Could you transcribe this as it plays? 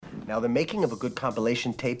Now, the making of a good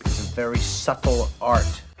compilation tape is a very subtle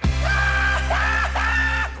art.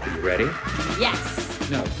 Are you ready? Yes.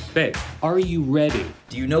 No, babe, are you ready?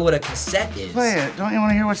 Do you know what a cassette is? Play it. Don't you want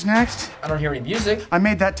to hear what's next? I don't hear any music. I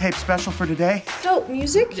made that tape special for today. Dope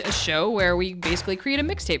music? A show where we basically create a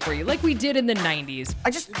mixtape for you, like we did in the 90s.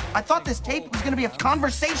 I thought this tape was going to be a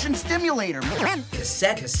conversation stimulator.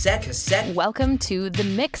 Cassette. Welcome to the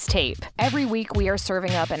Mixtape. Every week we are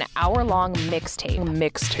serving up an hour-long mixtape.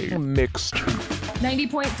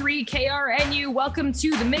 90.3 KRNU. Welcome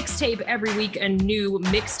to the Mixtape. Every week a new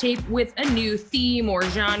mixtape with a new theme or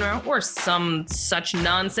genre or some such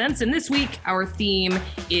nonsense. And this week our theme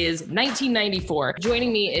is 1994.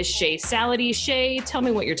 Joining me is Shea Saladee. Shea, tell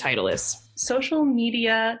me what your title is. Social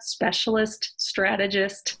media specialist,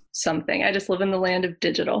 strategist, something. I just live in the land of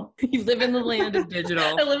digital. You live in the land of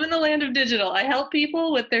digital. I live in the land of digital. I help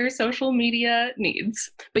people with their social media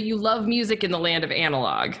needs. But you love music in the land of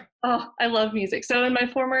analog. Oh, I love music. So in my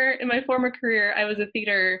former career, I was a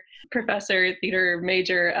theater professor, theater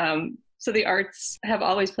major. So the arts have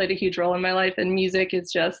always played a huge role in my life, and music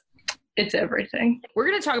is just, it's everything. We're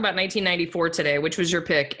going to talk about 1994 today, which was your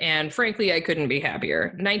pick. And frankly, I couldn't be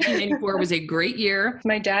happier. 1994 was a great year.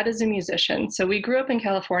 My dad is a musician. So we grew up in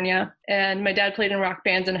California, and my dad played in rock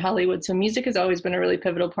bands in Hollywood. So music has always been a really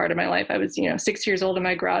pivotal part of my life. I was, 6 years old in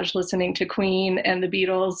my garage listening to Queen and the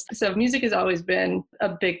Beatles. So music has always been a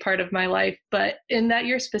big part of my life. But in that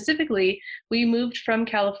year specifically, we moved from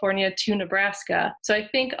California to Nebraska. So I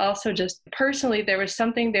think also just personally, there was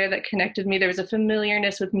something there that connected me. There was a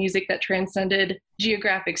familiarness with music that transcended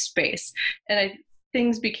geographic space. And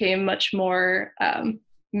things became much more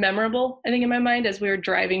memorable, I think, in my mind. As we were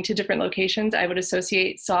driving to different locations, I would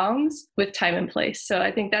associate songs with time and place. So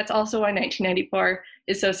I think that's also why 1994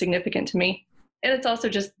 is so significant to me. And it's also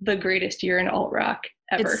just the greatest year in alt rock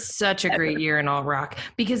ever. It's such a great year in alt rock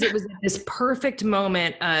because it was this perfect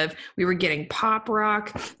moment of we were getting pop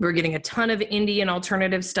rock, we were getting a ton of indie and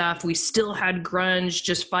alternative stuff. We still had grunge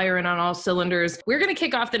just firing on all cylinders. We're going to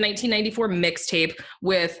kick off the 1994 mixtape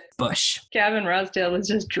with Bush. Gavin Rossdale was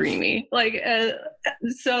just dreamy.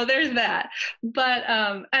 So there's that. But,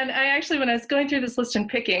 and I actually, when I was going through this list and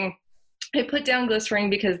picking, I put down Glycerine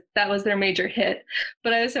because that was their major hit.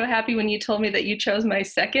 But I was so happy when you told me that you chose my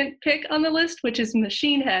second pick on the list, which is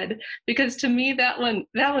Machine Head, because to me, that one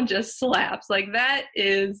just slaps. Like, that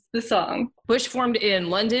is the song. Bush formed in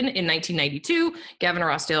London in 1992. Gavin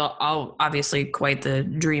Rossdale, obviously quite the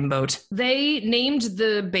dreamboat. They named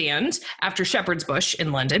the band after Shepherd's Bush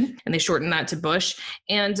in London, and they shortened that to Bush.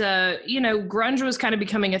 And, grunge was kind of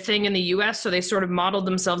becoming a thing in the US, so they sort of modeled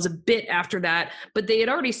themselves a bit after that. But they had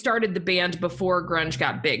already started the band before grunge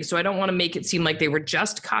got big. So I don't want to make it seem like they were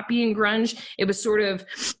just copying grunge. It was sort of a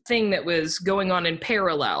thing that was going on in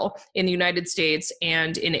parallel in the United States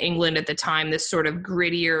and in England at the time, this sort of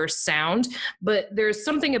grittier sound. But there's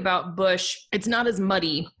something about Bush. It's not as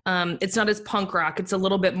muddy. It's not as punk rock. It's a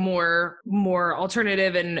little bit more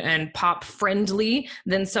alternative and pop friendly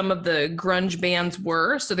than some of the grunge bands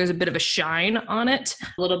were. So there's a bit of a shine on it.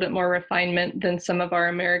 A little bit more refinement than some of our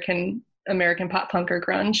American pop punk or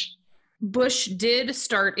grunge. Bush did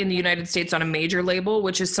start in the United States on a major label,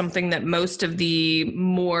 which is something that most of the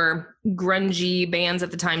more grungy bands at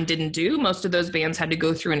the time didn't do. Most of those bands had to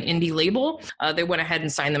go through an indie label. They went ahead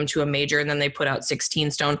and signed them to a major, and then they put out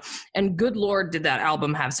 16 Stone. And good Lord, did that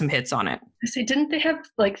album have some hits on it. I say, didn't they have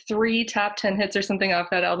like 3 top 10 hits or something off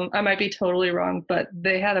that album? I might be totally wrong, but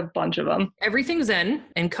they had a bunch of them. Everything's In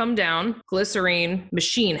and Come Down, Glycerine,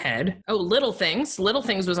 Machine Head. Oh, Little Things. Little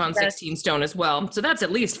Things was on 16 Stone as well. So that's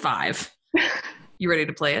at least 5. You ready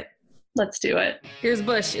to play it? Let's do it. Here's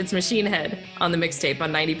Bush. It's Machine Head on the Mixtape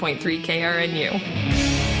on 90.3 KRNU.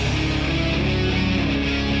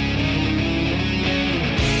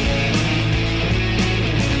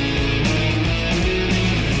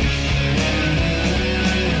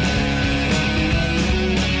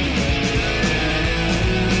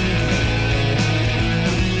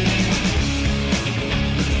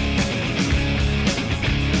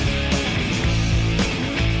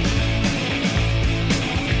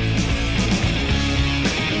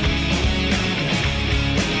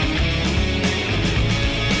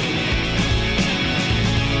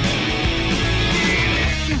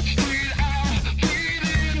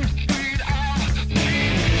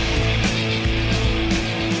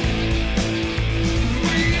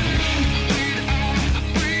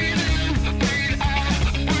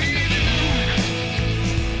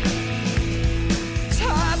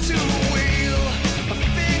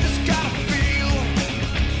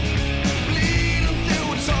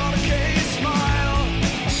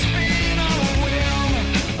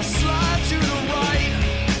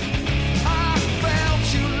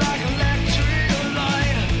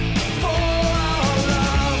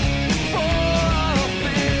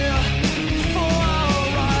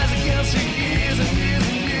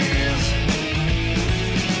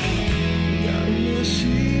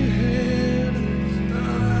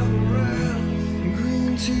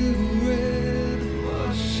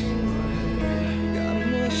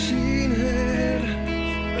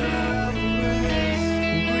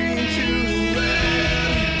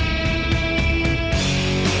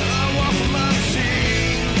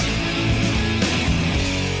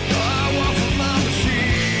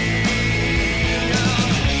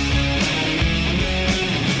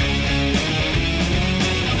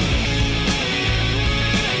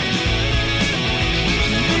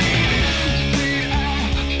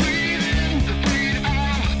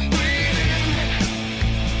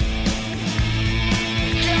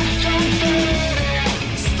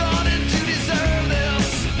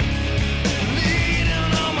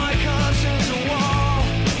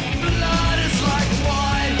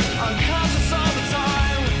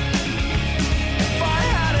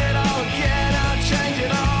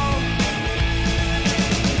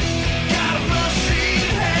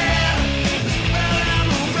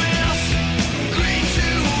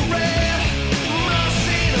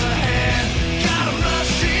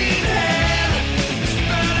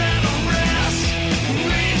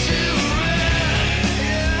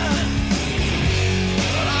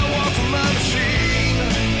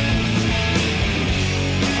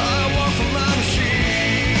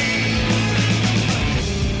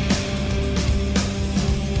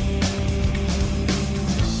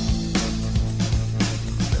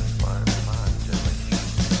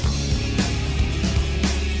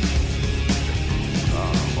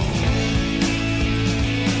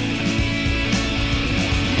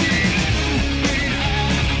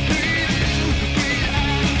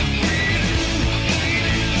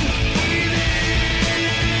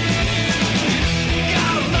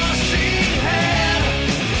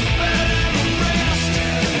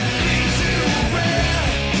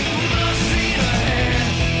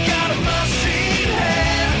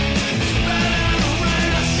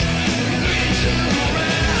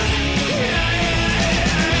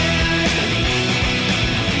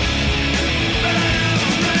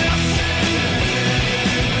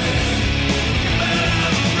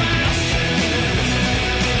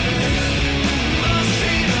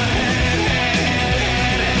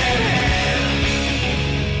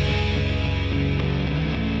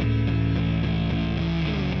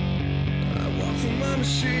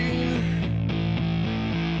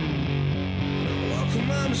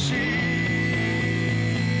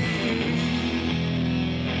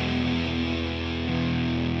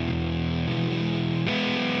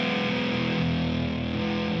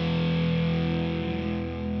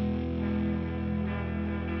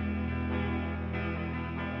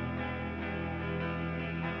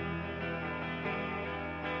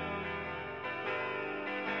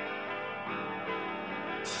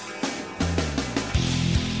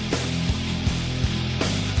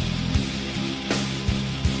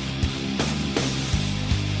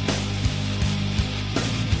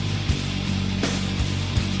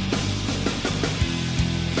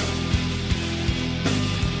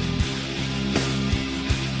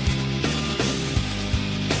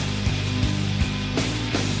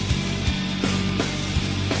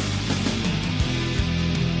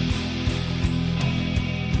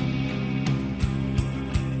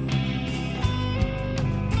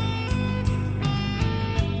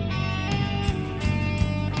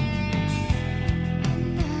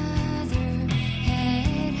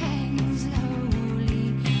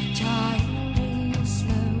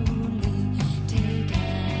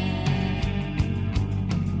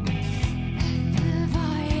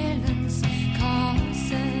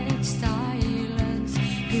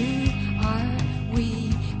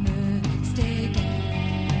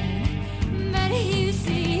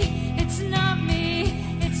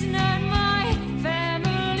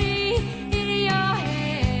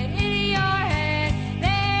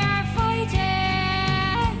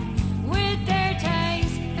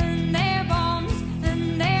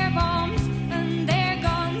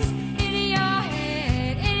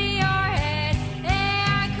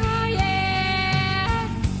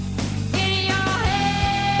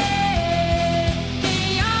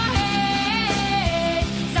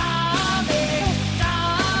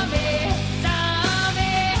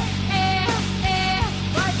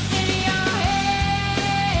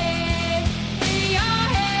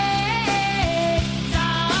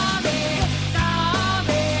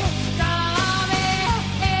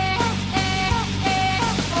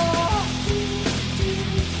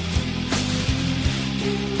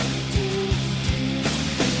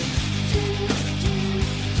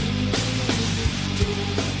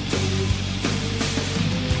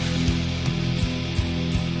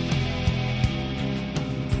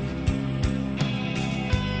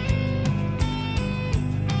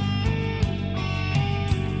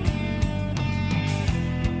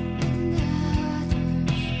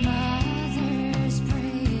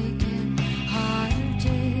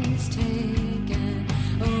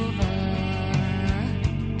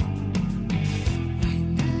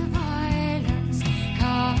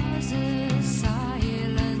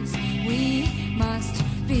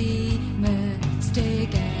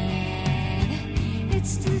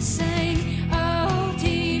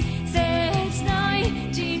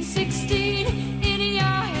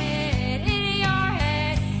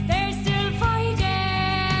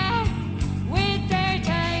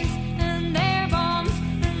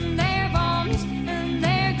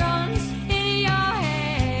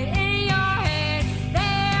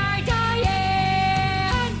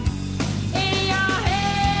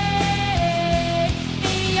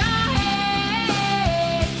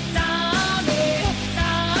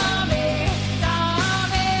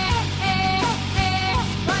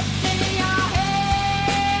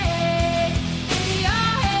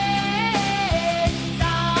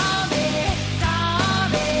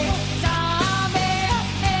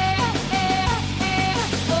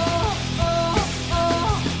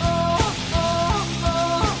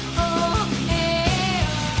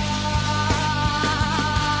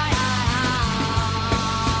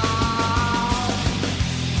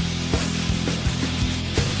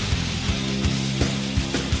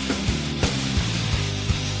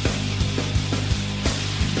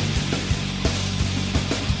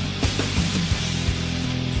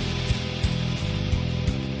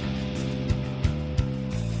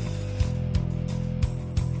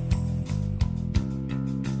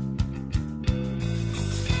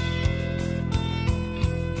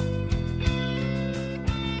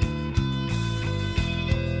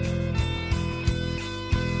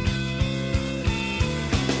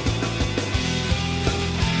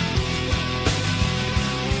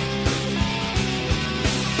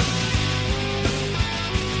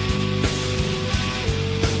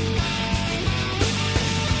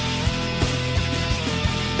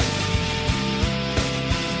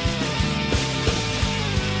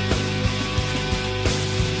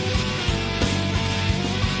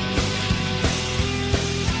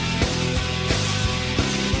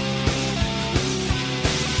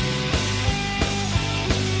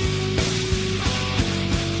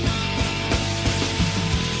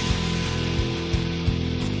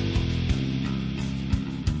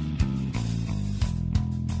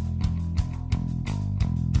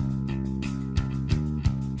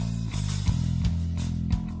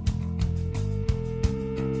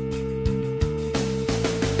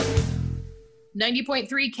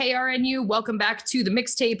 90.3 KRNU. Welcome back to the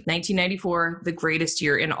Mixtape 1994, the greatest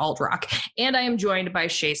year in alt rock. And I am joined by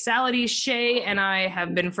Shea Saladee. Shea and I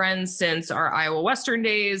have been friends since our Iowa Western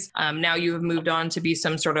days. Now you have moved on to be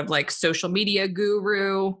some sort of like social media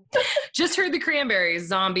guru. Just heard the Cranberries,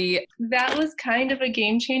 Zombie. That was kind of a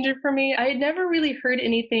game changer for me. I had never really heard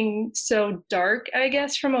anything so dark, I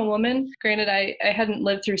guess, from a woman. Granted, I hadn't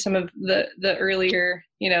lived through some of the earlier,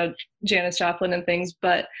 Janis Joplin and things,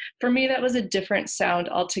 but for me, that was a different sound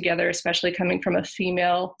altogether, especially coming from a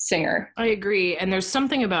female singer. I agree. And there's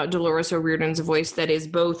something about Dolores O'Riordan's voice that is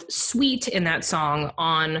both sweet in that song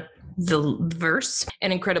on the verse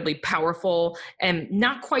and incredibly powerful and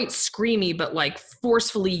not quite screamy, but like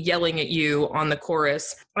forcefully yelling at you on the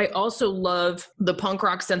chorus. I also love the punk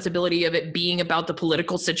rock sensibility of it being about the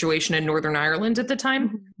political situation in Northern Ireland at the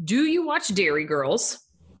time. Do you watch Dairy Girls?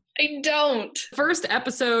 I don't. First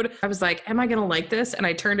episode, I was like, am I going to like this? And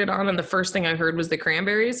I turned it on and the first thing I heard was the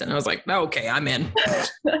Cranberries. And I was like, okay, I'm in.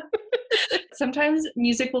 Sometimes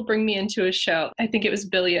music will bring me into a show. I think it was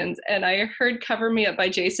Billions. And I heard Cover Me Up by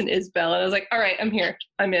Jason Isbell. And I was like, all right, I'm here.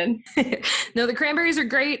 I'm in. No, the Cranberries are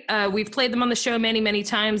great. We've played them on the show many, many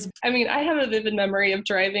times. I mean, I have a vivid memory of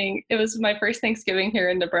driving. It was my first Thanksgiving here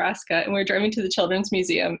in Nebraska. And we were driving to the Children's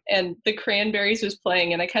Museum. And the Cranberries was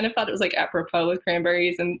playing. And I kind of thought it was like apropos with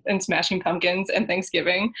Cranberries and Smashing Pumpkins and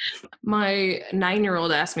Thanksgiving. My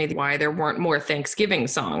 9-year-old asked me why there weren't more Thanksgiving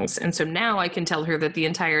songs. And so now I can tell her that the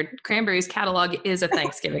entire Cranberries catalog is a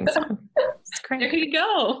Thanksgiving song. It's great. There you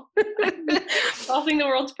go. Solving the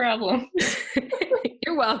world's problems.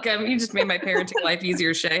 You're welcome. You just made my parenting life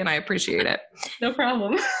easier, Shea, and I appreciate it. No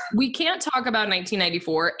problem. We can't talk about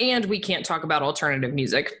 1994 and we can't talk about alternative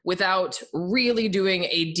music without really doing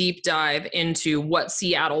a deep dive into what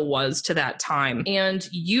Seattle was to that time. And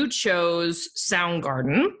you chose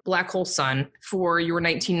Soundgarden, Black Hole Sun, for your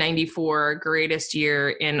 1994 greatest year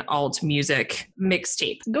in alt music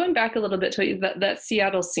mixtape. Going back a little bit to that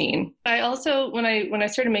Seattle scene, I also, when I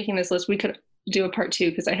started making this list, we could do a part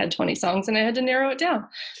 2 because I had 20 songs and I had to narrow it down.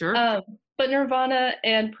 Sure. But Nirvana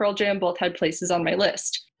and Pearl Jam both had places on my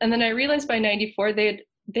list. And then I realized by 94, they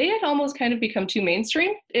had almost kind of become too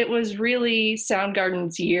mainstream. It was really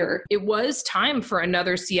Soundgarden's year. It was time for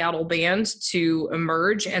another Seattle band to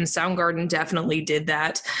emerge, and Soundgarden definitely did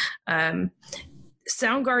that.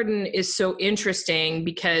 Soundgarden is so interesting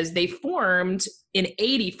because they formed in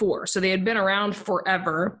 84. So they had been around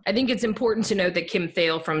forever. I think it's important to note that Kim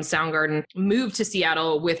Thale from Soundgarden moved to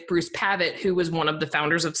Seattle with Bruce Pavitt, who was one of the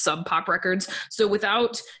founders of Sub Pop Records. So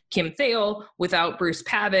without Kim Thale, without Bruce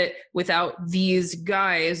Pavitt, without these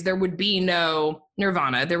guys, there would be no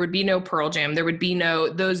Nirvana, there would be no Pearl Jam, there would be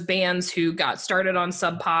no those bands who got started on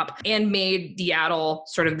Sub Pop and made Seattle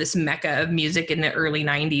sort of this mecca of music in the early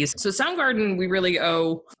 90s. So Soundgarden we really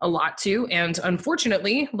owe a lot to, and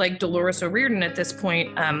unfortunately, like Dolores O'Riordan at this point,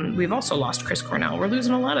 we've also lost Chris Cornell. We're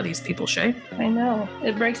losing a lot of these people, Shea. I know.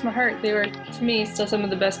 It breaks my heart. They were, to me, still some of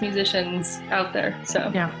the best musicians out there.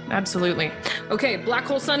 So yeah, absolutely. Okay, Black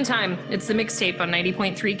Hole Sun time. It's the Mixtape on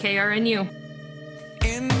 90.3 KRNU.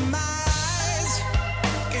 In my eyes,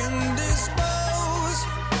 indisposed,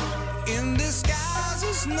 in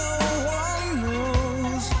disguises no one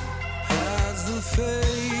knows, hides the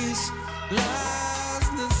face, lies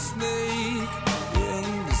the snake,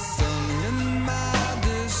 in the sun, in my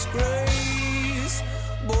disgrace,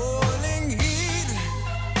 boiling heat,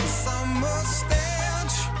 summer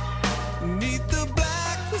stench, neath the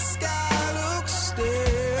black, the sky looks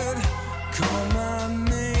dead, call my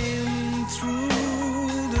name through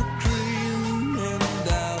the cream, and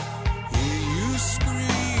I'll hear you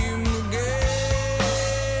scream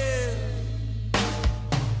again.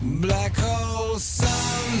 Black hole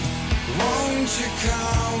sun, won't you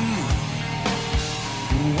come,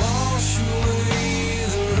 wash away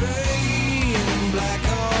the rain. Black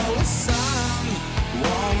hole sun,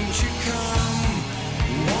 won't you come,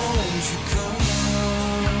 won't you come,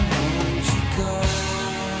 won't you come.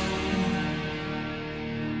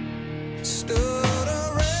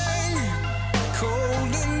 Stuttering,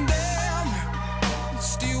 cold and damp,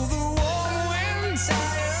 steal the warm wind,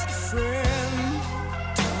 tired friend.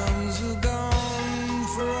 Times are gone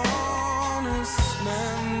for honest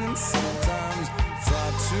men, sometimes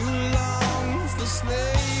far too long for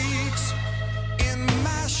snakes. In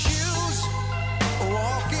my shoes,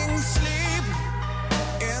 walking sleep,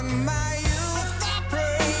 in my youth.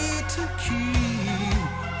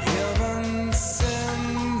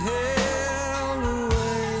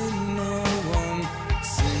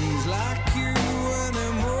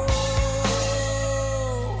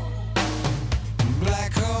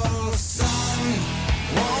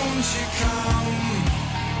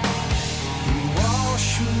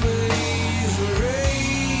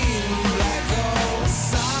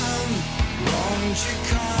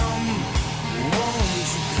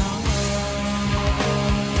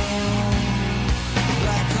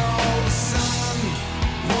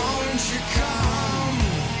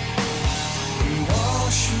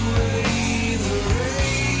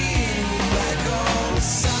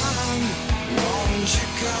 you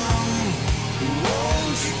come?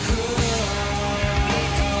 Won't you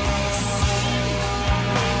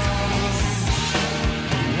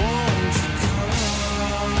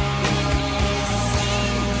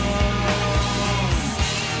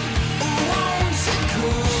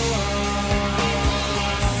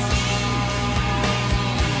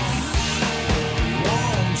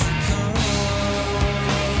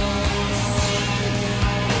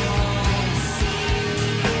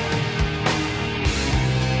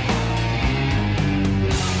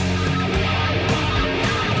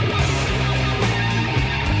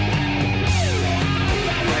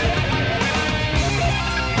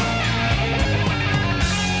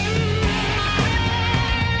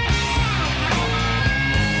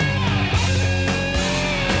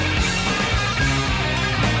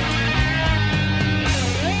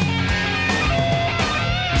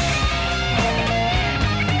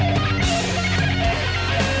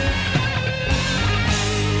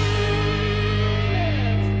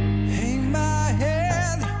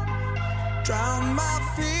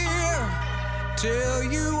till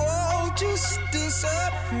you all just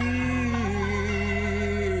disappear.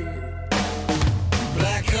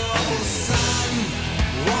 Black hole sun,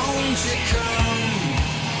 won't you come?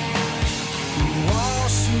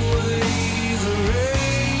 Wash away the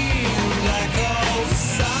rain. Black hole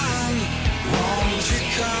sun, won't you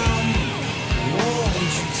come?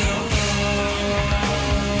 Won't you come?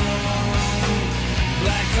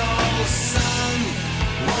 Black hole sun,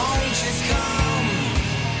 won't you come?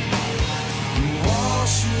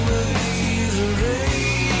 Wash away the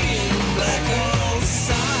rain. Black hole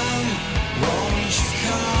sun, won't you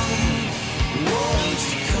come? Won't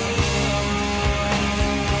you come?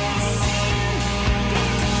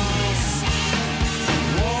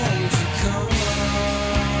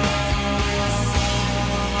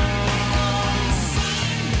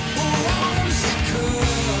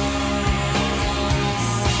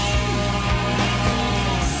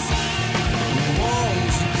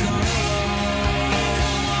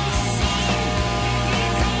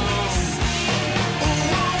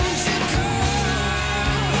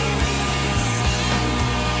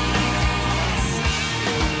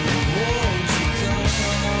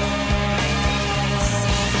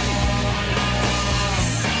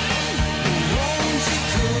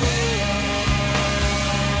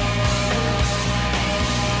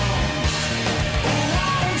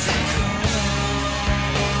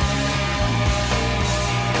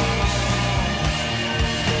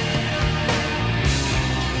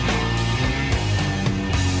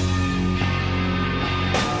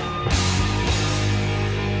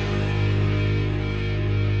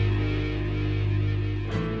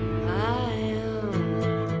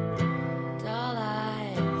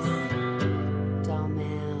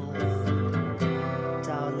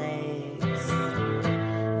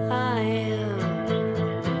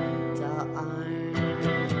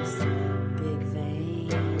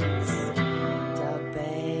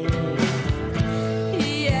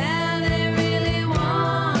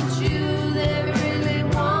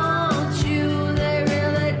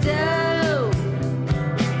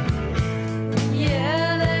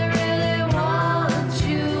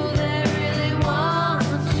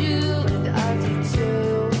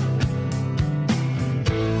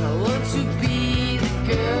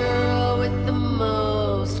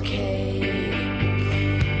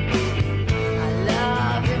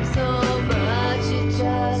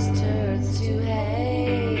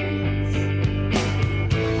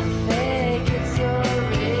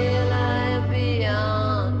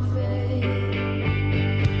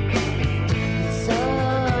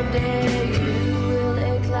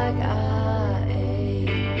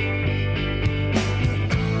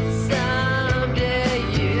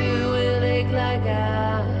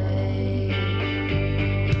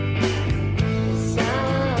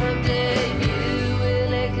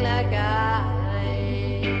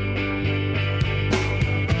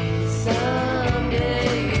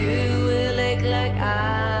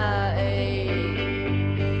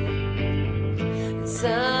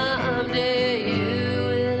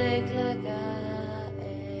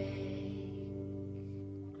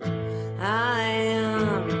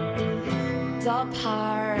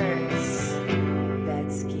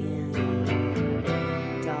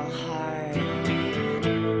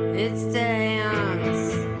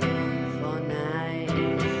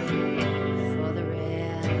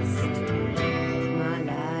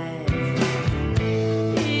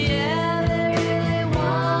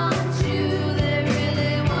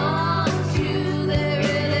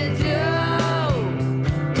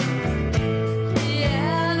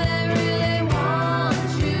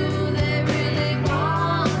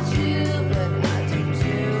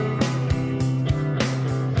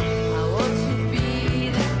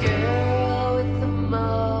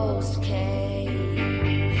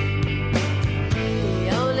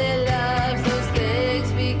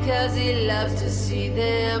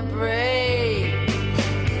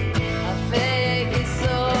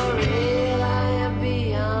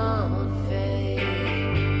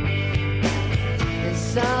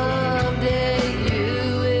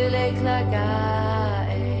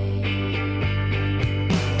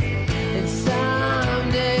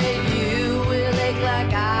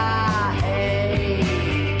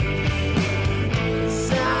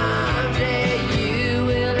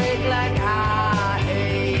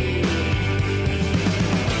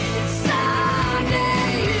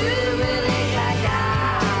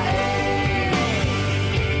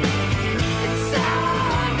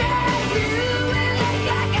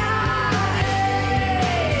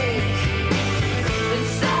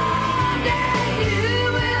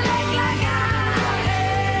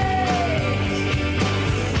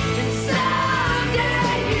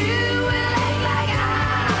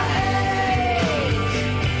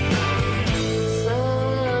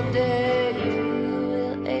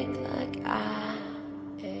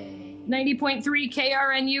 90.3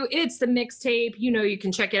 KRNU. It's the mixtape. You know, you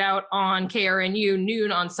can check it out on KRNU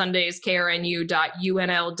noon on Sundays, krnu.unl.edu,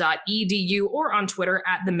 or on Twitter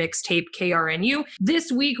at the mixtape KRNU.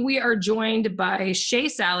 This week, we are joined by Shea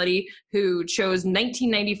Saladee, who chose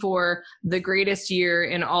 1994, the greatest year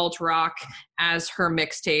in alt rock, as her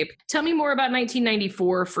mixtape. Tell me more about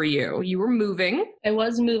 1994 for you. You were moving. I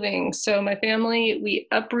was moving. So my family, we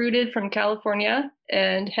uprooted from California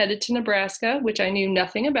and headed to Nebraska, which I knew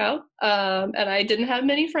nothing about. And I didn't have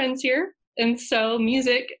many friends here. And so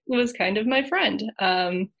music was kind of my friend.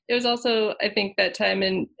 It was also, I think, that time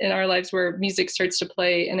in our lives where music starts to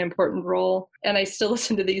play an important role. And I still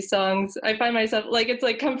listen to these songs. I find myself like, it's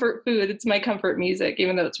like comfort food. It's my comfort music,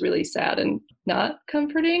 even though it's really sad and not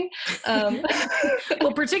comforting.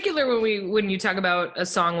 Well, particularly when you talk about a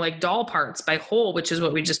song like Doll Parts by Hole, which is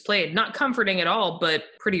what we just played, not comforting at all, but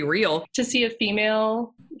pretty real. To see a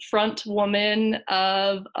female front woman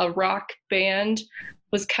of a rock band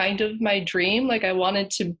was kind of my dream. Like, I wanted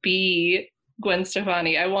to be Gwen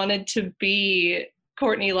Stefani. I wanted to be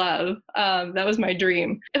Courtney Love. That was my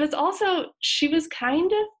dream. It was also, she was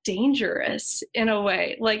kind of dangerous in a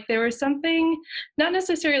way. Like, there was something not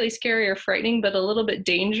necessarily scary or frightening, but a little bit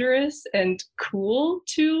dangerous and cool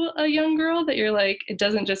to a young girl that you're like, it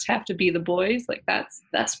doesn't just have to be the boys. Like,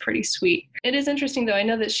 that's pretty sweet. It is interesting though. I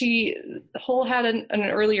know that Hole had an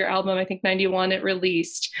earlier album, I think 91 it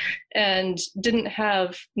released, and didn't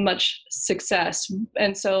have much success.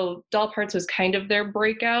 And so Doll Parts was kind of their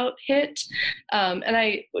breakout hit. And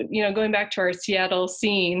I, going back to our Seattle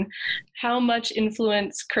scene, how much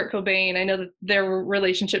influence Kurt Cobain, I know that their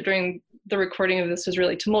relationship during the recording of this was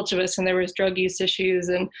really tumultuous and there was drug use issues,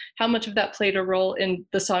 and how much of that played a role in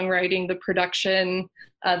the songwriting, the production,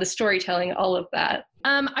 the storytelling, all of that.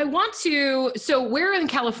 So where in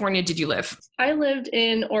California did you live? I lived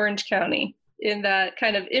in Orange County, in that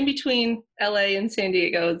kind of in between LA and San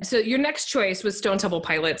Diego. So your next choice was Stone Temple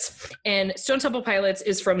Pilots, and Stone Temple Pilots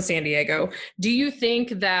is from San Diego. Do you think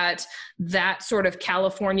that sort of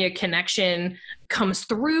California connection comes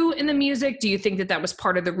through in the music? Do you think that was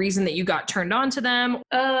part of the reason that you got turned on to them?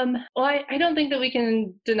 Well, I don't think that we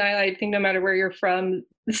can deny. I think no matter where you're from,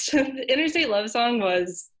 the Interstate Love Song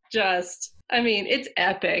was just, I mean, it's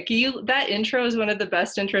epic. That intro is one of the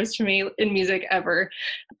best intros to me in music ever.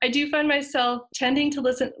 I do find myself tending to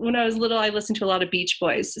listen. When I was little, I listened to a lot of Beach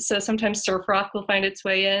Boys. So sometimes surf rock will find its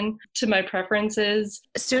way in to my preferences.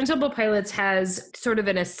 Stone Temple Pilots has sort of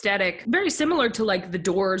an aesthetic very similar to like The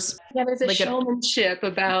Doors. Yeah, there's a showmanship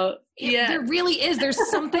about. Yeah, there really is. There's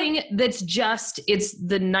something that's it's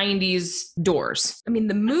the 90s Doors. I mean,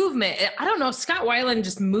 the movement, I don't know, Scott Weiland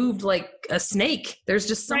just moved like a snake. There's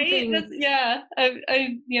just something. Right?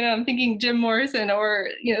 I'm thinking Jim Morrison or,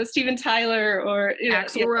 Steven Tyler or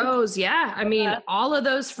Axl Rose. Yeah. I mean, all of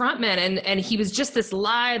those frontmen, and he was just this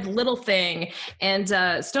live little thing. And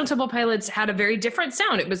Stone Temple Pilots had a very different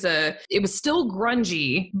sound. It was still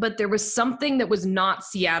grungy, but there was something that was not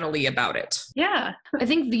Seattle-y about it. Yeah. I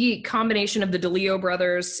think the combination of the DeLeo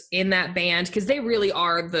brothers in that band, because they really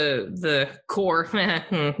are the core,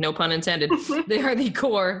 no pun intended, they are the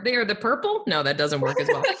core, they are the purple, no, that doesn't work as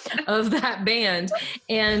well, of that band.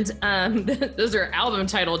 And those are album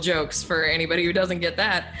title jokes for anybody who doesn't get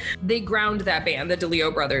that. They ground that band, the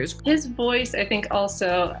DeLeo brothers. His voice, I think,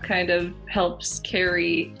 also kind of helps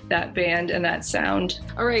carry that band and that sound.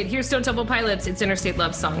 All right, here's Stone Temple Pilots. It's Interstate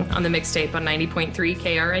Love Song on the mixtape on 90.3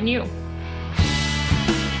 KRNU.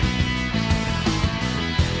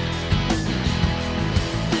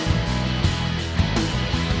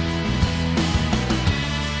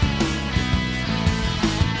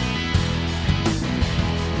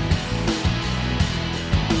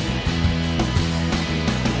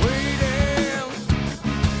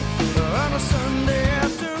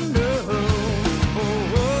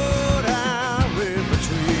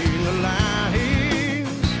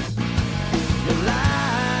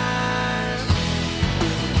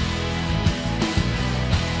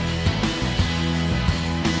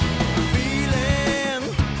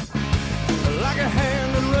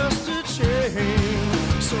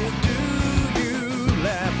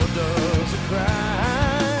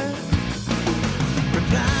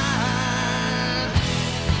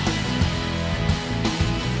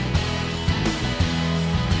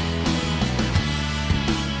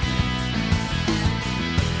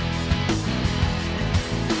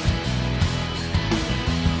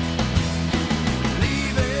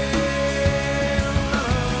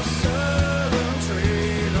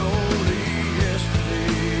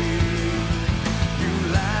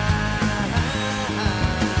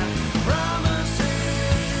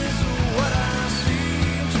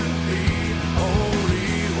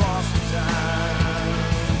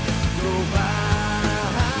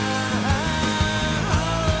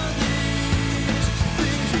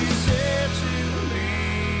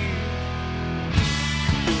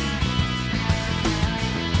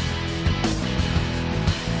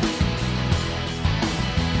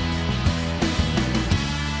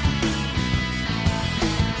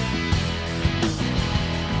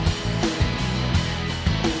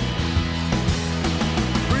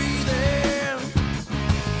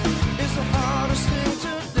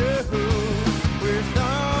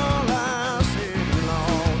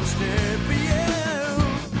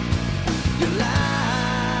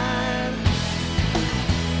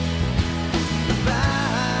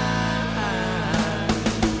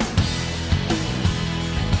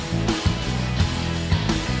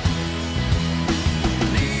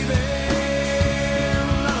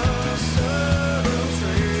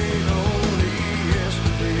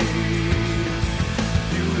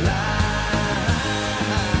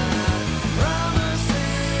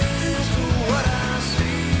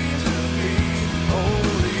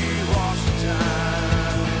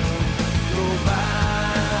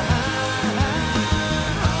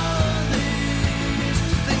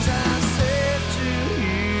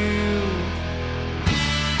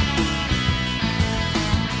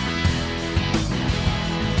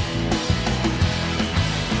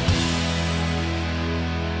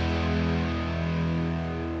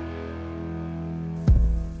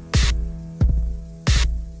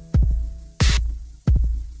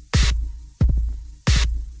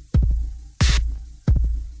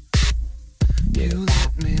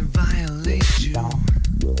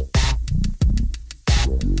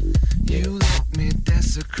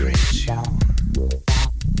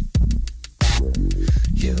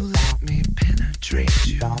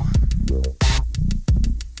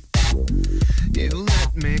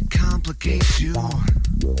 need you.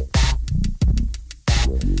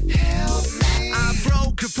 Help me. I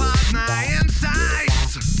broke apart my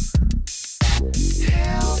insides.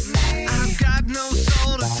 Help me. I've got no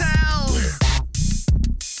soul to tell.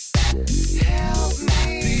 Help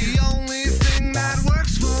me. The only thing that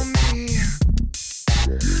works for me.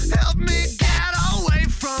 Help me get away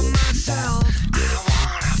from myself. I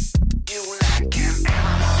wanna you like an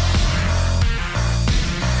animal.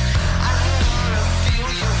 I wanna feel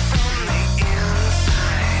you from the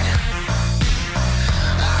inside.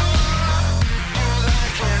 I wanna you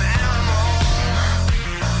like an animal.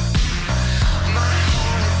 My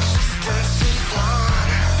whole existence is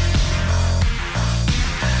flawed.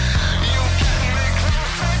 You get me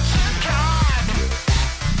closer to God.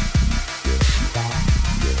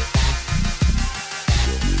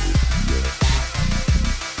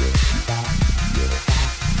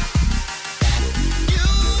 You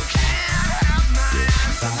can't have my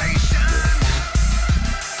isolation.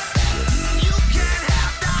 You can't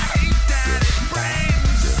have the hate that it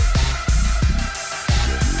brings.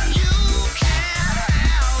 You can't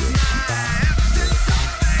have my absence of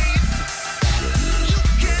faith. You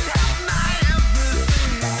can have my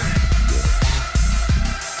everything.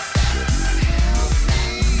 Help me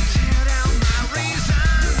tear down my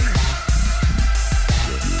reason.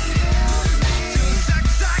 To sex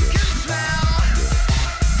I can smell.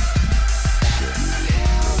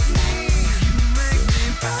 Help me, you make me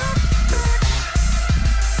perfect.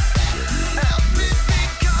 Help me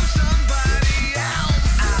become somebody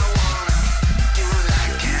else. I wanna you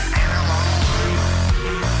like an animal.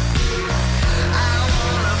 I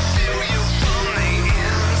wanna feel you from the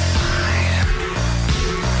inside.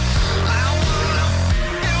 I wanna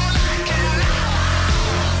you like an animal.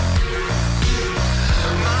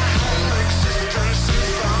 My whole existence is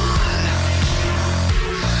flawed.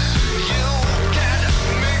 You get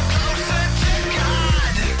me closer to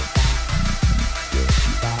God.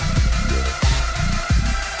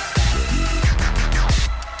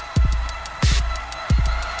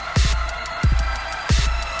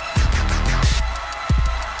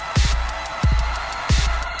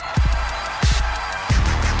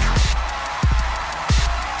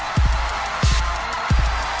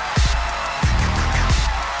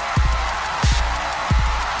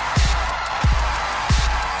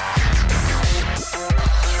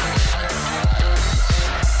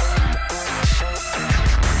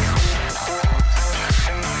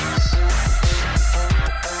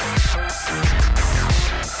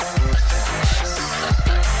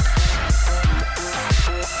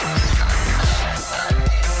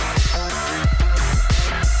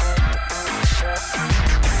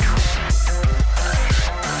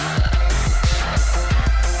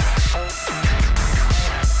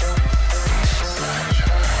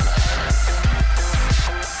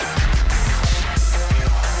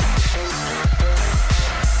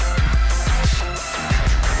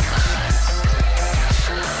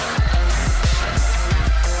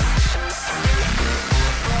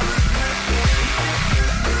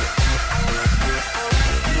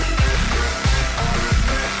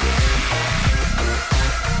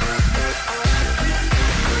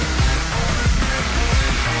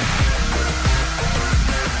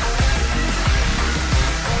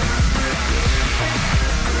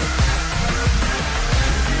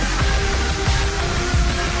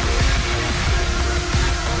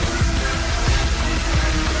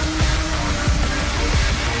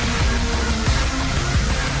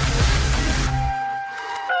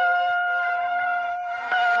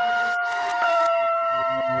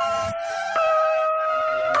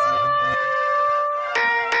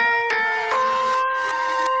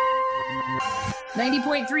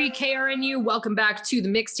 KRNU, welcome back to the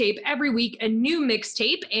mixtape. Every week, a new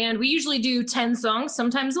mixtape, and we usually do 10 songs,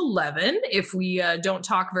 sometimes 11 if we don't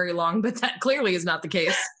talk very long, but that clearly is not the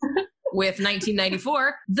case with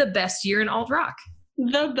 1994, the best year in alt rock.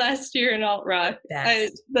 The best year in alt rock. No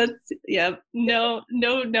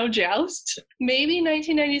joust. Maybe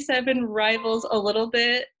 1997 rivals a little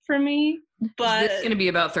bit for me, but it's going to be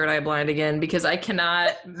about Third Eye Blind again because I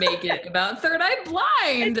cannot make it about Third Eye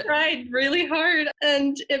Blind. I tried really hard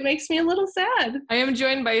and it makes me a little sad. I am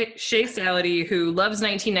joined by Shea Saladee, who loves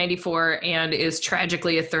 1994 and is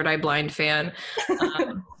tragically a Third Eye Blind fan.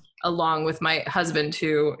 Along with my husband,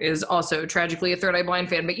 who is also tragically a Third Eye Blind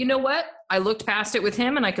fan. But you know what? I looked past it with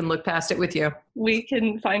him, and I can look past it with you. We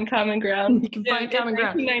can find common ground. We can find common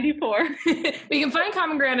ground. 1994. We can find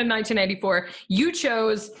common ground in 1994. You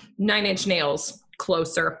chose 9 Inch Nails,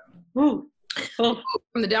 Closer. Ooh. Oh,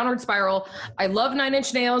 From the Downward Spiral, I love Nine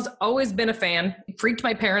Inch Nails, always been a fan. Freaked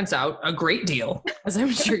my parents out a great deal, as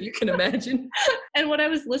I'm sure you can imagine. and what I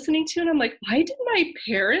was listening to, and I'm like, why did my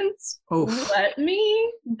parents let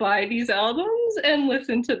me buy these albums and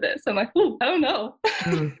listen to this? I'm like, ooh, I don't know.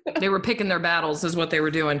 They were picking their battles is what they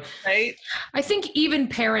were doing. Right? I think even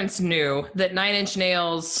parents knew that Nine Inch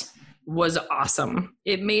Nails was awesome.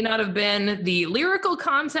 It may not have been the lyrical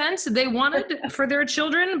content they wanted for their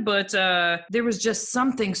children, but there was just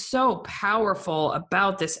something so powerful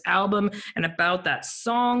about this album and about that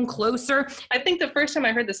song, Closer. I think the first time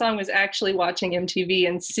I heard the song was actually watching MTV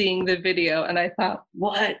and seeing the video, and I thought,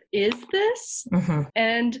 what is this? Mm-hmm.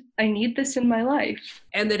 And I need this in my life.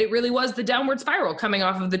 And that it really was the Downward Spiral coming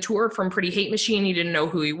off of the tour from Pretty Hate Machine. He didn't know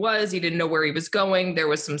who he was. He didn't know where he was going. There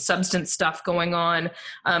was some substance stuff going on,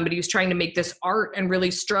 but he was trying to make this art and really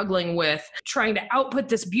struggling with trying to output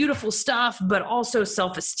this beautiful stuff, but also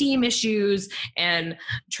self-esteem issues and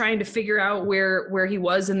trying to figure out where he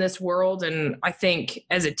was in this world. And I think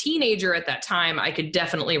as a teenager at that time, I could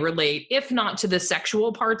definitely relate, if not to the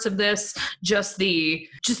sexual parts of this, just the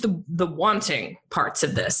wanting parts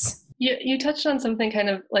of this. You touched on something kind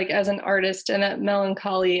of like as an artist and that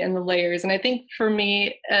melancholy and the layers. And I think for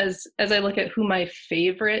me, as I look at who my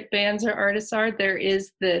favorite bands or artists are, there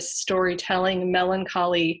is this storytelling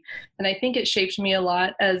melancholy. And I think it shaped me a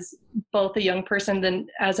lot as both a young person then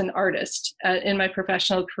as an artist in my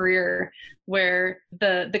professional career, where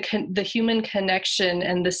the human connection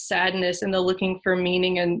and the sadness and the looking for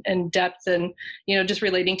meaning and depth and, just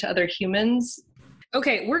relating to other humans.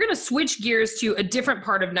 Okay, we're going to switch gears to a different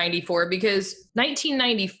part of 94 because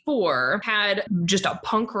 1994 had just a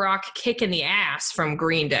punk rock kick in the ass from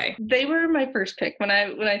Green Day. They were my first pick. When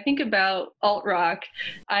I think about alt rock,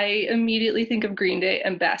 I immediately think of Green Day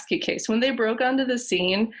and Basket Case. When they broke onto the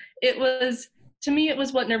scene, to me, it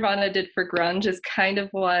was what Nirvana did for grunge, is kind of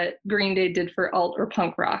what Green Day did for alt or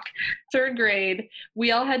punk rock. Third grade, we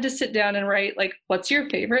all had to sit down and write, like, what's your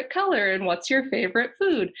favorite color and what's your favorite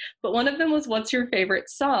food? But one of them was, what's your favorite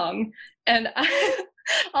song? And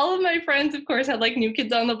all of my friends, of course, had like New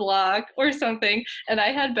Kids on the Block or something. And I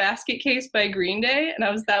had Basket Case by Green Day, and I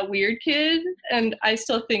was that weird kid. And I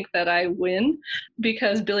still think that I win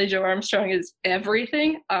because Billie Joe Armstrong is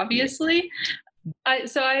everything, obviously.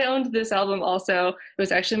 So I owned this album also. It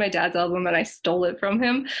was actually my dad's album and I stole it from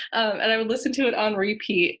him. And I would listen to it on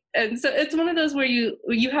repeat. And so it's one of those where you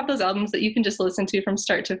have those albums that you can just listen to from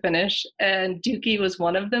start to finish. And Dookie was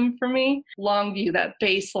one of them for me. Longview, that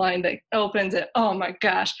bass line that opens it. Oh my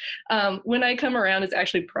gosh. When I Come Around is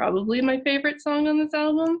actually probably my favorite song on this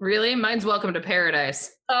album. Really? Mine's Welcome to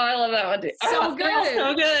Paradise. Oh, I love that one too. So good.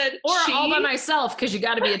 So good. Or All By Myself, because you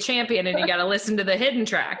got to be a champion and you got to listen to the hidden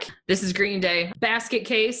track. This is Green Day, Basket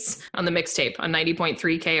Case on the Mixtape on 90.3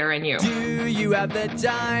 KRNU. Do you have the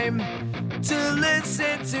time to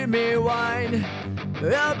listen to me whine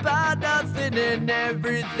about nothing and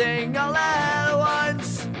everything all at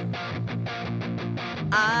once?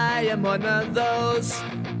 I am one of those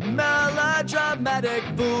melodramatic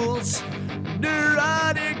fools,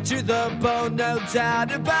 neurotic to the bone, no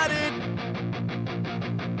doubt about it.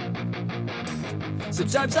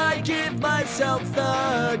 Sometimes I give myself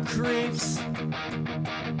the creeps.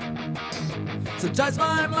 Sometimes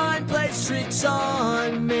my mind plays tricks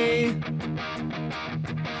on me.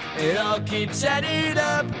 It all keeps adding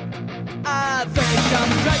up. I think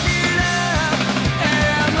I'm cracking up.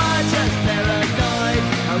 Am I just paranoid?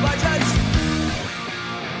 Am I just...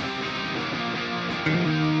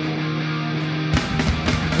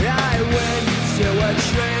 I went to a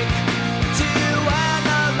shrink to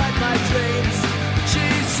analyze my dreams. She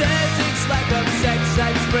says it's like a sex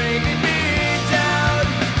that's bringing me down.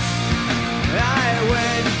 I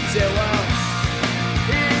went to a...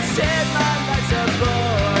 He said my life's a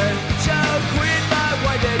bore. So quit my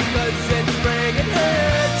wife because it's bringing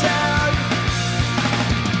her down.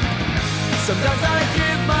 Sometimes I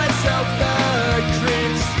give myself the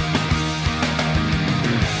creeps.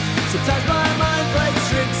 Sometimes my mind plays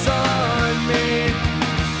tricks on me.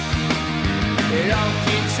 It all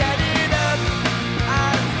keeps adding up.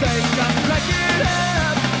 I think I'm cracking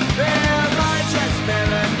up. Am I just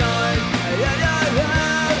paranoid? Yeah, yeah, yeah.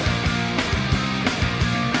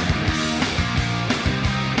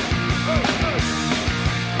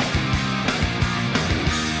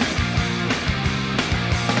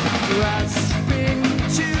 Grasping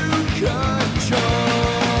to control,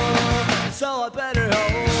 so I better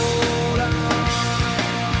hold on.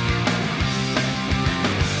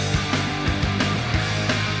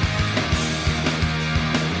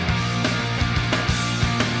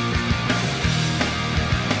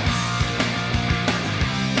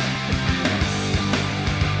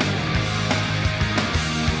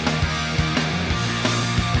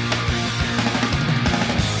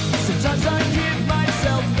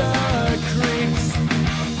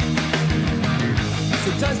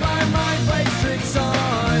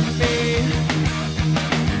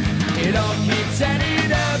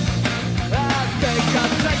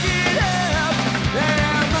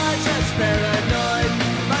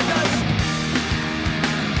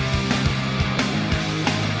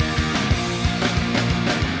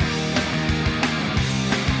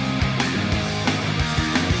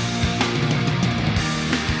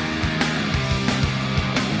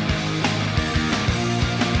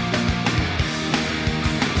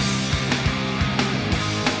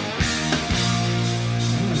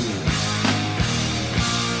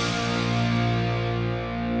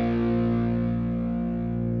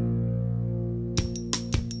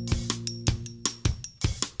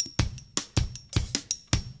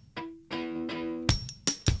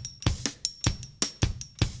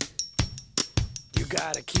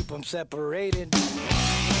 Gotta keep them separated.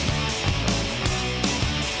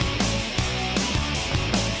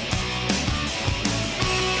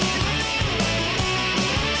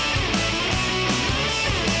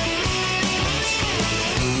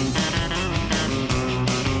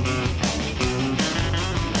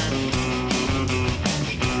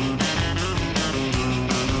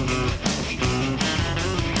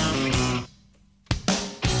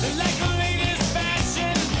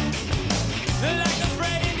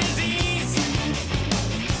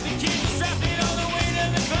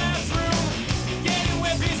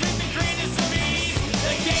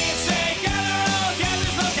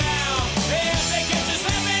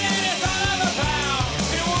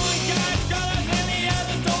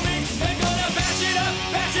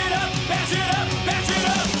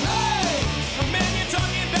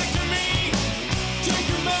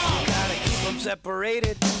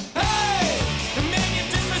 Separated. Hey! The man you're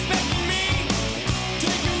disrespecting me.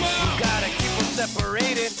 Take him out. You gotta keep them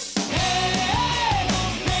separated. Hey, hey,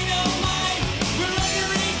 don't pay no mind. We're under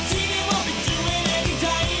 18 and won't be doing any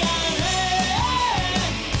time. Hey, hey,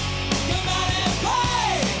 come out and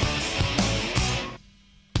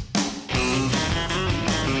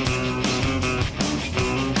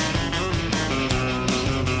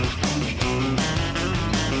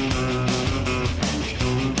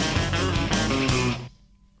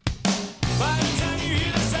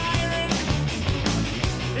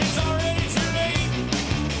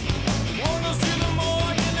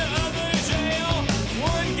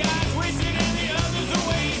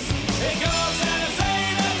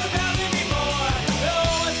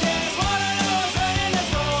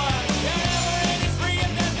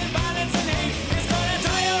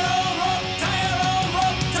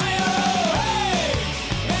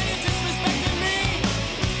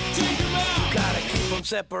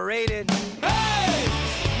separated. Hey!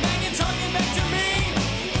 Man, you're talking back to me.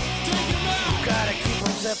 Take him out. You gotta keep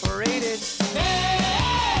them separated. Hey!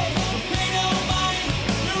 Hey! Don't pay no mind.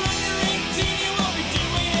 You're under 18, you won't be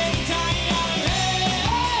doing any time. Hey!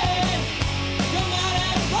 Hey! Come out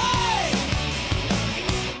and play.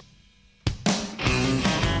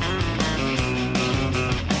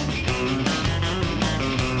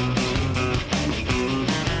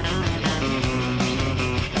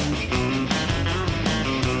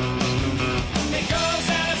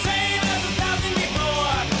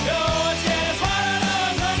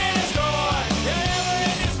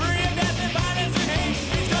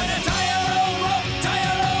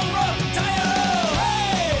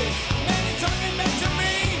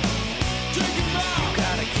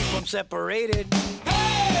 Separated.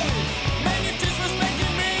 Hey! Man, you're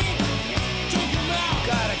disrespecting me. Take him out.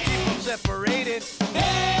 Gotta keep them separated.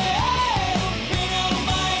 Hey! Hey! Don't pay no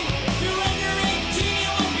mind. You're under 18, you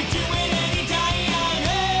won't be doing any time.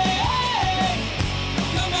 Hey! Hey!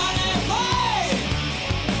 Come out and play.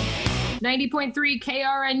 90.3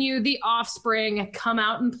 KRNU, The Offspring, Come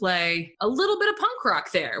Out and Play. A little bit of punk rock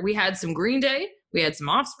there. We had some Green Day. We had some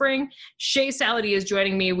Offspring. Shea Saladee is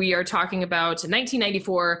joining me. We are talking about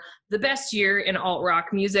 1994, the best year in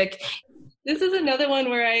alt-rock music. This is another one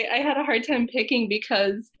where I had a hard time picking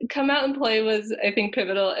because Come Out and Play was, I think,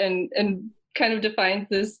 pivotal and kind of defines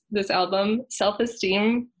this album.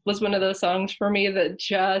 Self-Esteem was one of those songs for me that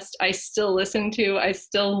just, I still listen to. I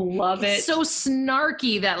still love it. It's so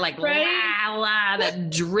snarky, that like right? la la, that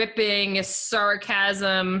dripping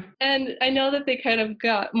sarcasm. And I know that they kind of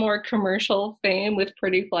got more commercial fame with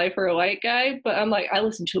Pretty Fly for a White Guy, but I'm like, I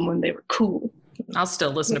listened to them when they were cool. I'll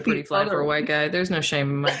still listen to Pretty Fly for a White Guy. There's no shame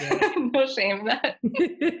in my game. No shame in that.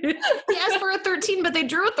 He asked for a 13, but they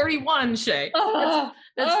drew a 31, Shay.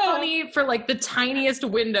 That's funny for like the tiniest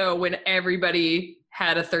window when everybody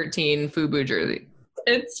had a 13 FUBU jersey.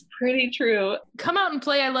 It's pretty true. Come Out and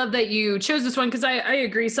Play. I love that you chose this one because I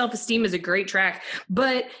agree. Self-Esteem is a great track,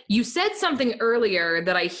 but you said something earlier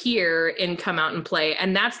that I hear in Come Out and Play,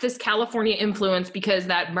 and that's this California influence because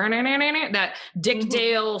that Dick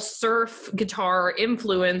Dale surf guitar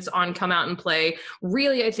influence on Come Out and Play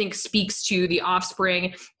really, I think, speaks to the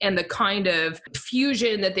Offspring and the kind of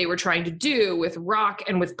fusion that they were trying to do with rock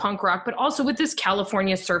and with punk rock, but also with this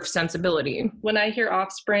California surf sensibility. When I hear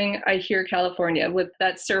Offspring, I hear California with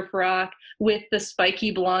that surf rock, with the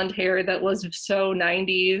spiky blonde hair that was so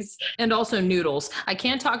 90s. And also Noodles. I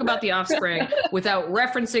can't talk about the Offspring without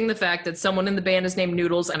referencing the fact that someone in the band is named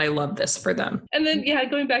Noodles, and I love this for them. And then, yeah,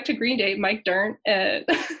 going back to Green Day, Mike Dirnt, and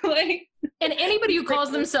like, And anybody who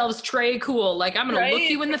calls themselves Trey Cool, like I'm going to look Right?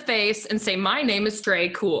 you in the face and say, my name is Trey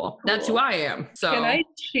Cool. That's who I am. So Can I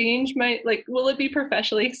change will it be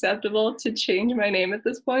professionally acceptable to change my name at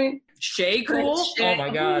this point? Shea Cool? Oh my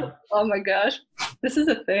God. Oh my gosh. This is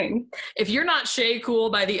a thing. If you're not Shea Cool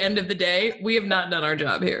by the end of the day, we have not done our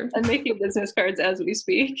job here. I'm making business cards as we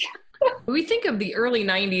speak. We think of the early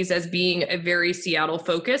 90s as being a very Seattle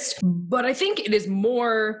focused, but I think it is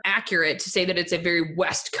more accurate to say that it's a very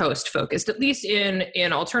West Coast focused, at least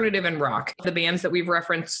in alternative and rock. The bands that we've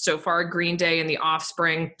referenced so far, Green Day and The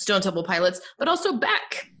Offspring, Stone Temple Pilots, but also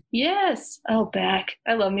Beck. Yes. Oh, Beck.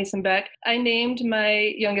 I love me some Beck. I named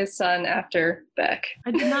my youngest son after Beck.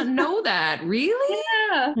 I did not know that. Really?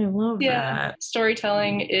 Yeah. I love that.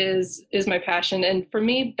 Storytelling is my passion. And for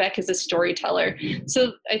me, Beck is a storyteller.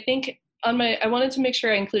 So I think I wanted to make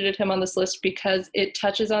sure I included him on this list because it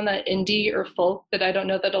touches on that indie or folk that I don't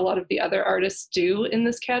know that a lot of the other artists do in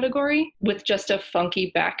this category with just a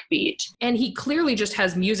funky backbeat. And he clearly just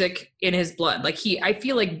has music in his blood. I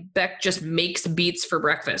feel like Beck just makes beats for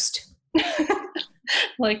breakfast.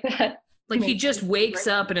 Like that. Like he just wakes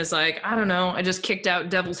up and is like, I don't know, I just kicked out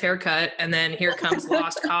Devil's Haircut and then here comes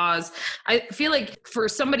Lost Cause. I feel like for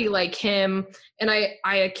somebody like him, and I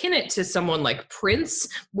akin it to someone like Prince,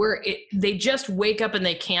 where they just wake up and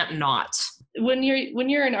they can't not. When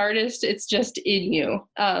you're an artist, it's just in you.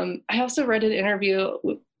 I also read an interview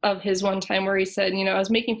of his one time where he said, I was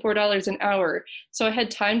making $4 an hour. So I had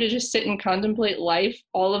time to just sit and contemplate life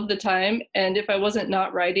all of the time. And if I wasn't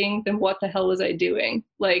not writing, then what the hell was I doing?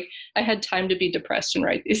 Like I had time to be depressed and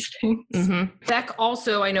write these things. Mm-hmm. Beck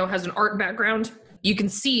also, I know, has an art background. You can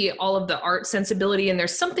see all of the art sensibility, and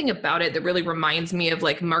there's something about it that really reminds me of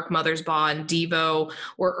like Mark Mothersbaugh and Devo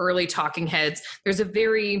or early Talking Heads. There's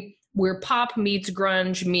where pop meets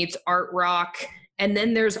grunge meets art rock. And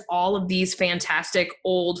then there's all of these fantastic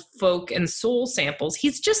old folk and soul samples.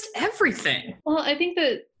 He's just everything. Well, I think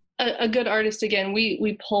that a good artist, again,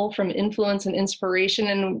 we pull from influence and inspiration.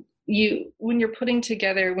 And when you're putting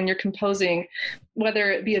together, when you're composing,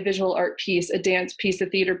 whether it be a visual art piece, a dance piece, a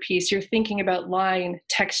theater piece, you're thinking about line,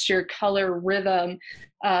 texture, color, rhythm,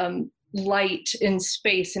 light in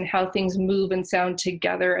space and how things move and sound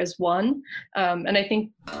together as one. And I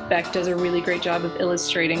think Beck does a really great job of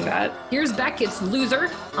illustrating that. Here's Beck, it's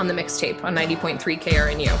Loser on the Mixtape on 90.3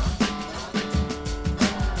 KRNU.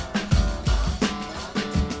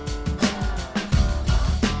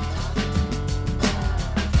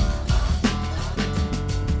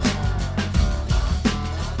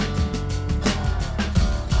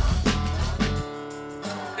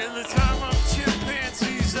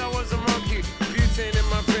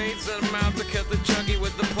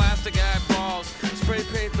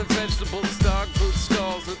 Vegetables, dog food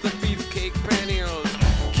skulls with the beefcake pantyhose.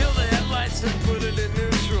 Kill the headlights and put it in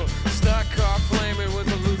neutral. Stock car flaming with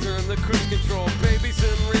the loser and the cruise control. Babies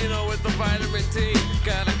in Reno with the vitamin D.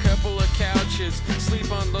 Got a couple of couches,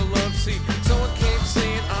 sleep on the love seat. Someone came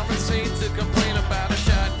saying I'm insane to complain about a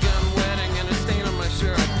shotgun wedding and a stain on my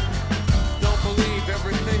shirt. Don't believe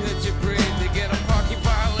everything that you breathe. You get a parking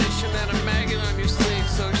violation and a maggot on your sleeve.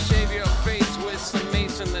 So shave your face with some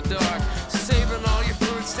mace in the dark. Saving all your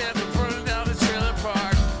food stamps and burning down the trailer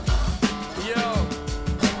park. Yo,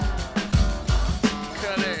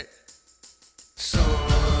 cut it. So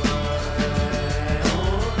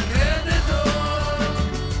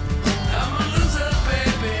I'm a loser,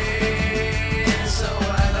 baby. So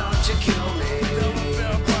why don't you kill me? Double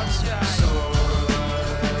bell buckshot. So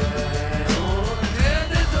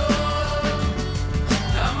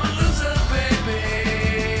I'm a loser, baby.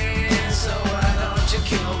 So why don't you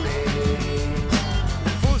kill me?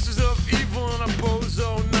 Forces of evil and a bozo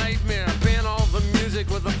nightmare. Ban all the music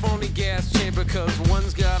with a phony gas chamber, cause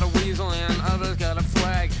one's got a weasel and other's got a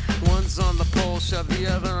flag. One's on the pole, shove the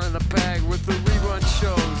other in the bag with the rerun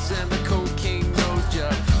shows and the cocaine nose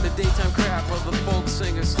job. The daytime crap of the folk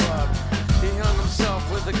singer slub. He hung himself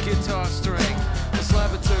with a guitar string, a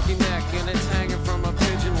slab of turkey neck, and it's hanging from a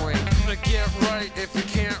pigeon wing. But get right if you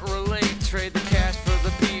can't relate. Trade the cash for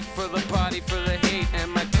the beat, for the body, for the hate.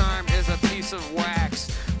 And my time is a piece of wax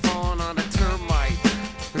falling on a termite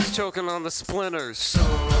who's choking on the splinters. So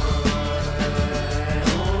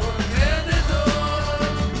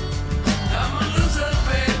I'm a loser,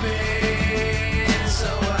 baby. So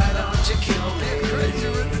why don't you kill me? Crazy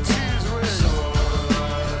with the cheese whiz. So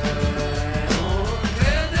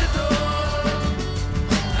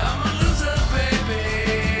I'm a loser, baby.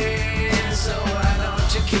 So why don't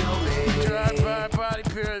you kill me? Drive-by body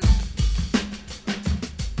pierce.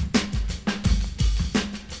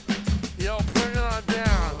 Yo, bring it on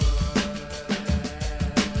down.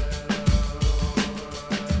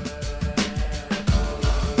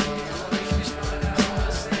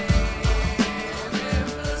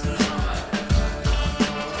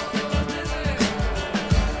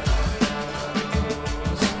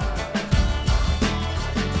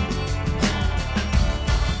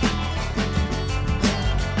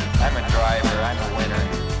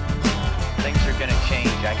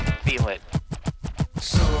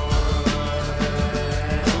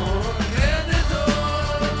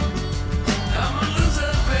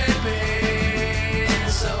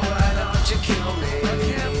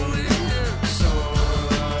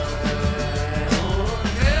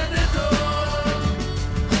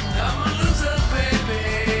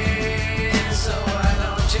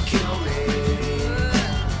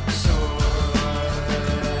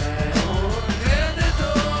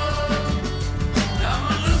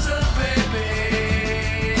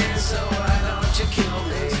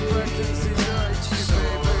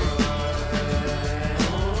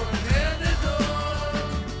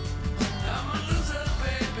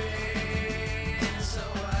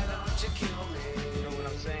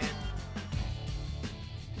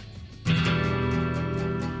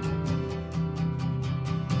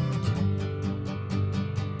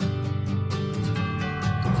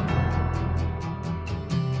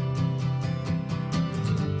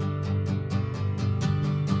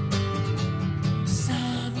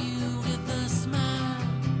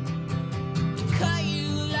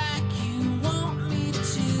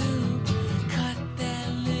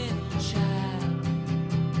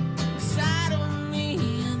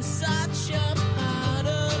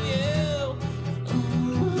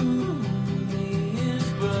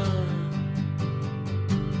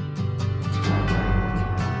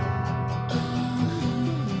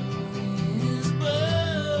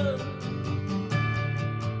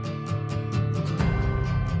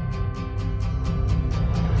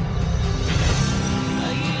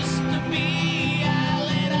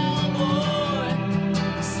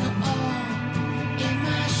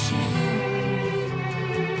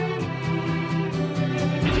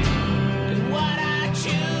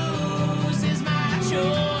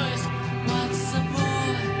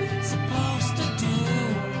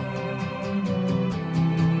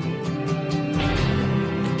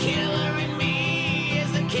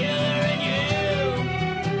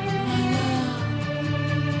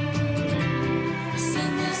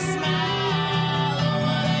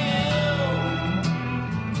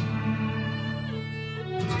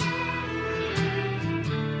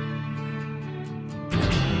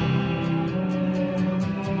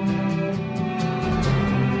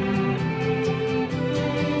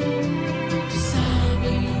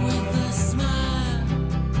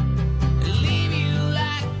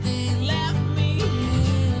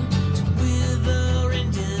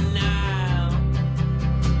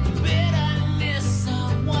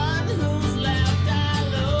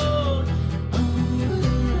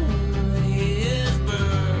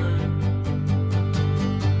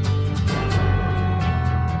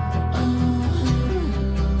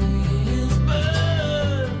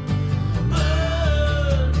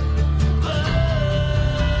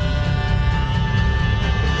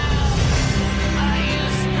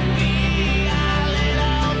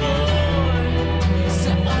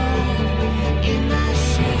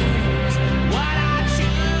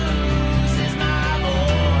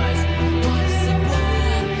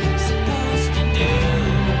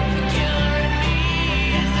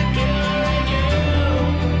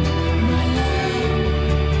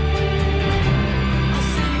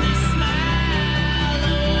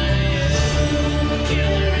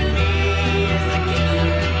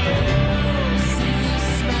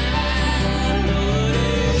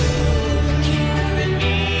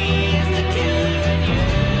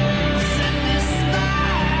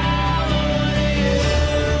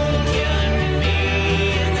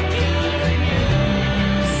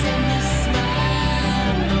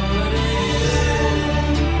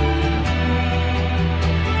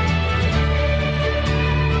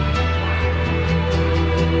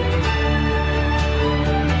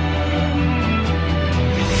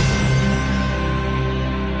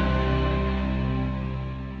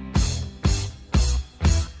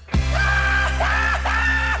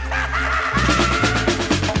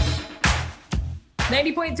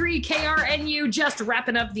 90.3 KRNU, just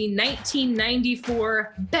wrapping up the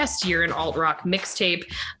 1994 Best Year in Alt Rock mixtape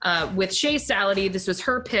with Shea Saladee. This was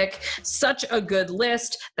her pick. Such a good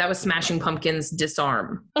list. That was Smashing Pumpkins'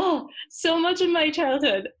 Disarm. Oh, so much of my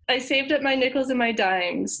childhood. I saved up my nickels and my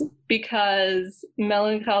dimes because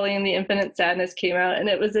Melancholy and the Infinite Sadness came out, and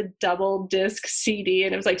it was a double disc CD,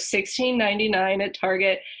 and it was like $16.99 at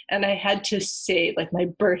Target, and I had to save like my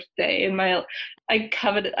birthday and I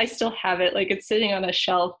coveted, I still have it, like it's sitting on a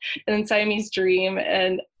shelf, and then Siamese Dream,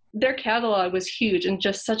 and their catalog was huge in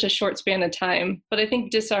just such a short span of time. But I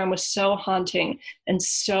think Disarm was so haunting and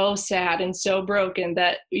so sad and so broken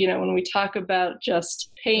that, you know, when we talk about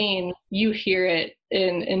just pain, you hear it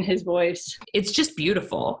in his voice. It's just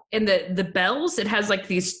beautiful. And the bells, it has like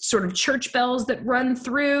these sort of church bells that run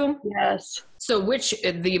through. Yes. So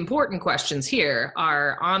the important questions here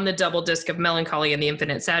are, on the double disc of Melancholy and the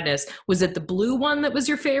Infinite Sadness, was it the blue one that was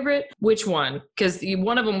your favorite? Which one? Because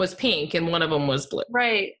one of them was pink and one of them was blue.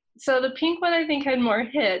 Right. So the pink one I think had more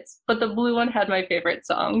hits, but the blue one had my favorite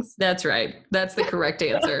songs. That's right. That's the correct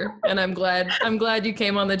answer. And I'm glad you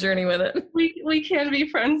came on the journey with it. We can be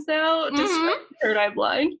friends now, despite Third Eye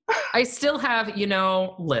Blind. I still have,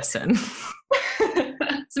 listen.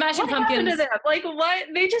 Smashing Pumpkins. To them? Like, what?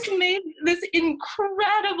 They just made this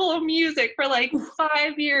incredible music for like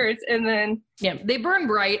 5 years, and then they burn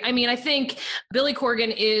bright. I mean, I think Billy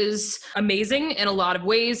Corgan is amazing in a lot of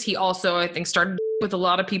ways. He also, I think, started with a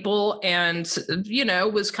lot of people and,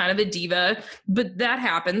 was kind of a diva, but that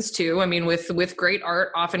happens too. I mean, with great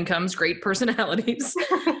art often comes great personalities.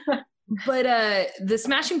 But the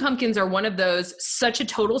Smashing Pumpkins are one of those, such a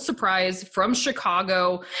total surprise from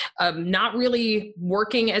Chicago, not really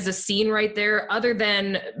working as a scene right there, other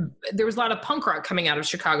than there was a lot of punk rock coming out of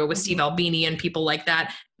Chicago with Steve Albini and people like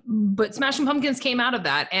that. But Smashing Pumpkins came out of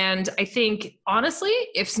that. And I think, honestly,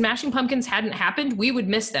 if Smashing Pumpkins hadn't happened, we would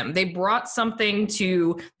miss them. They brought something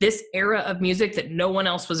to this era of music that no one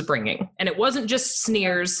else was bringing. And it wasn't just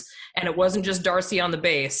sneers, and it wasn't just Darcy on the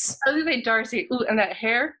bass. I was going to say Darcy, ooh, and that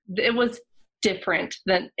hair, it was different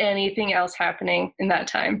than anything else happening in that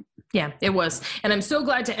time. Yeah, it was. And I'm so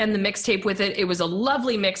glad to end the mixtape with it. It was a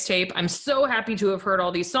lovely mixtape. I'm so happy to have heard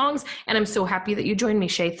all these songs, and I'm so happy that you joined me,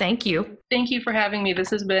 Shea. Thank you. Thank you for having me. This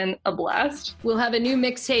has been a blast. We'll have a new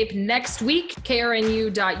mixtape next week,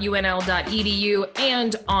 krnu.unl.edu,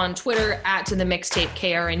 and on Twitter @the mixtape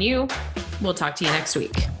KRNU. We'll talk to you next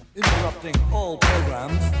week. Interrupting all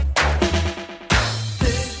programs.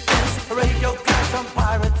 This is a radio clash on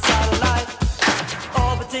Pirate Satellite.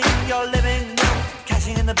 Orbiting your living room,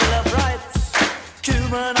 cashing in the Bill of Rights.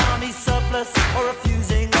 Human army surplus or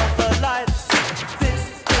refusing of the lights.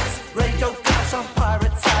 This is radio clash on Pirate